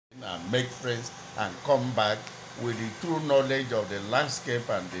and make friends and come back with the true knowledge of the landscape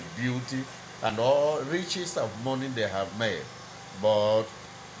and the beauty and all riches of money they have made. But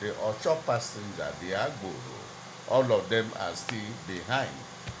the Osho passenger, the Agboro, all of them are still behind,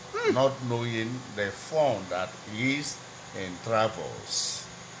 not knowing the fun that is in travels.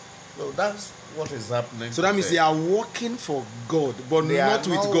 So that's what is happening. So that means they are working for God, but not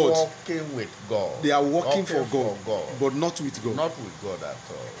with God. They are not working with God. They are working for God, but not with God. Not with God at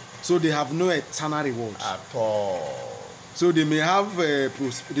all. So they have no eternal reward. At all. So they may have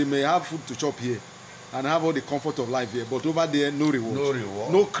food to chop here and have all the comfort of life here, but over there, no reward. No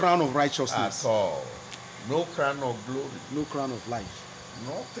reward. No crown of righteousness. At all. No crown of glory. No crown of life.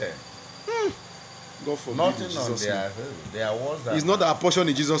 Nothing. God forbid. Nothing on their head. There was it's not our portion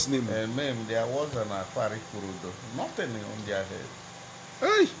in Jesus' name. Amen. There was an Afari Kurudo. Nothing on their head.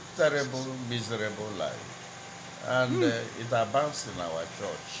 Hey. Terrible, miserable life. And it abounds in our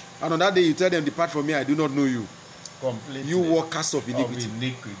church. And on that day you tell them, depart from me, I do not know you. Completely. You workers of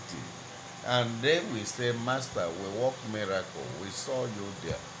iniquity. And then we say, Master, we work miracle. We saw you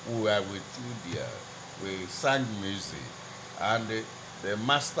there. We were with you there. We sang music. And the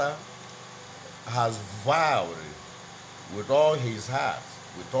Master has vowed with all his heart,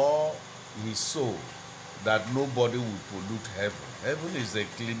 with all his soul, that nobody will pollute heaven. Heaven is a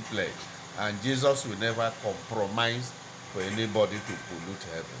clean place. And Jesus will never compromise for anybody to pollute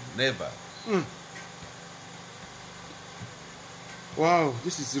heaven. Never. Wow,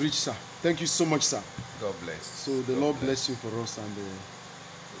 this is rich, sir. Thank you so much, sir. God bless. So the Lord bless you for us, and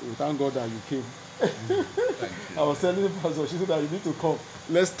we thank God that you came. Thank you. I was telling the pastor, she said that you need to come.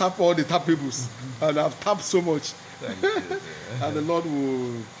 Let's tap all the tapables. And I've tapped so much. Thank you. And the Lord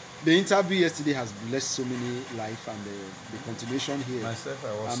will... The interview yesterday has blessed so many lives, and the continuation here, Myself,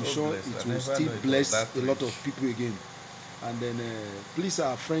 I was I'm so sure blessed. it I will never still knew it bless was that a lot rich. of people again. And then, please,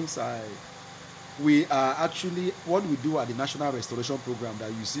 our friends, we are actually, what we do at the National Restoration Program,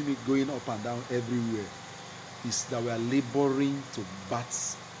 that you see me going up and down everywhere, is that we are laboring to bat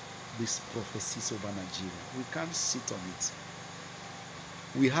these prophecies over Nigeria. We can't sit on it.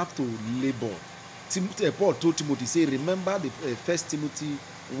 We have to labor. Paul told Timothy, say, remember the 1 Timothy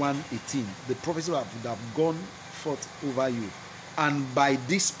 1:18, the prophecy would have gone forth over you, and by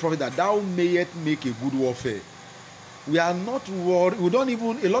this prophet that thou mayest make a good warfare. We are not worried. We don't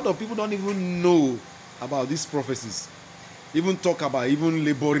even, a lot of people don't even know about these prophecies, even talk about even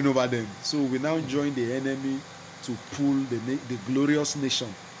laboring over them. So we now join the enemy to pull the glorious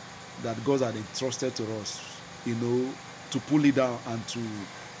nation that God had entrusted to us, to pull it down and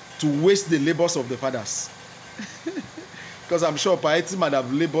to waste the labors of the fathers. Because I'm sure piety might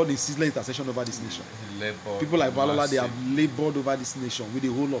have labored in ceaseless intercession over this nation. People like Balola, they have labored over this nation with the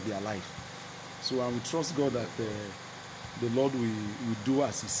whole of their life. So I will trust God that the Lord will do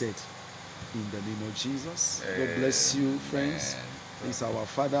as he said. In the name of Jesus. God bless you, friends. This is our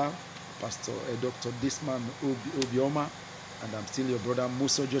father, Pastor Dr. Daysman Obioma, and I'm still your brother,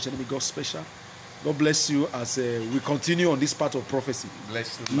 Musa George Enemy God Special. God bless you as we continue on this part of prophecy.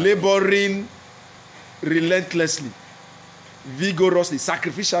 Bless you, laboring relentlessly, vigorously,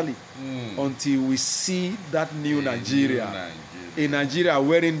 sacrificially, until we see that new Nigeria. A Nigeria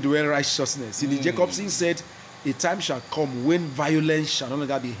wherein dwell righteousness. See, the Jacobson said, a time shall come when violence shall no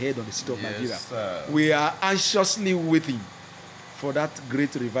longer be heard on the seat of Nigeria. Sir. We are anxiously waiting for that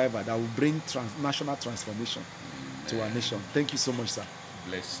great revival that will bring national transformation to our nation. Thank you so much, sir.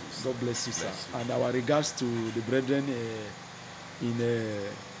 Bless you. God bless you, sir. Bless you. And our regards to the brethren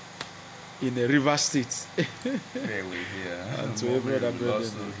in River State. And to every other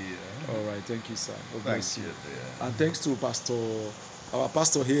brethren. All right, thank you, sir. God bless you. And thanks to our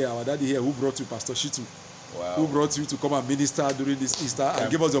pastor here, our daddy here, who brought you, Pastor Shitu. Wow. Who brought you to come and minister during this Easter and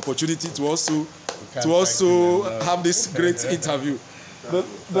give us the opportunity to also have this great interview.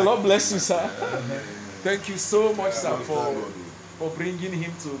 The Lord bless you, sir. Thank you so much, sir, for bringing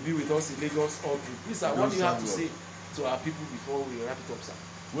him to be with us in Lagos. Please, sir, what do you have to say to our people before we wrap it up, sir?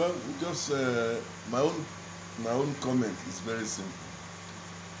 Well, just my own comment is very simple.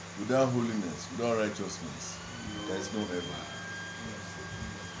 Without holiness, without righteousness, there is no heaven.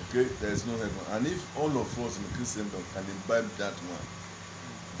 Okay, there is no heaven. And if all of us in Christendom can imbibe that one,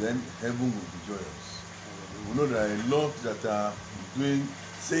 then heaven will be joyous. We know there are a lot that are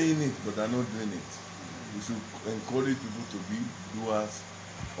saying it, but are not doing it. We should encourage people to be doers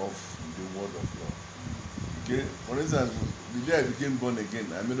of the word of God. Okay, for instance, the day I became born again,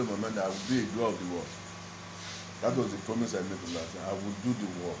 I made up my mind that I would be a doer of the word. That was the promise I made to last. I would do the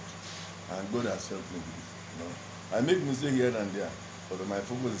word, and God has helped me with it. I make mistakes here and there, but my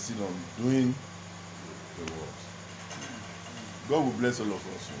focus is still on doing the word. God will bless all of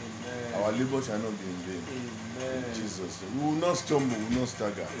us. Amen. Our labor shall not be in vain. Amen. In Jesus' name. We will not stumble, we will not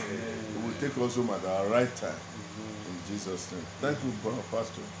stagger. Amen. We will take us home at our right time. In Jesus' name. Thank you,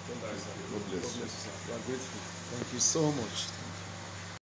 Pastor. Thank you, sir. God bless God you. bless you, sir. We are grateful. Thank you so much.